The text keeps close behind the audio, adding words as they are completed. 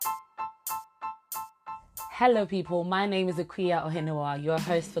Hello people, my name is Akuya Ohinoa, your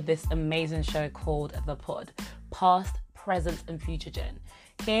host for this amazing show called The Pod, Past, Present and Future Gen.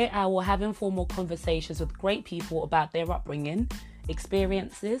 Here I will have informal conversations with great people about their upbringing,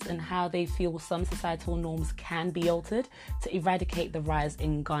 experiences and how they feel some societal norms can be altered to eradicate the rise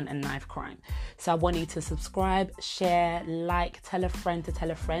in gun and knife crime. So I want you to subscribe, share, like, tell a friend to tell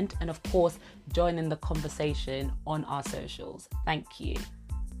a friend, and of course, join in the conversation on our socials. Thank you.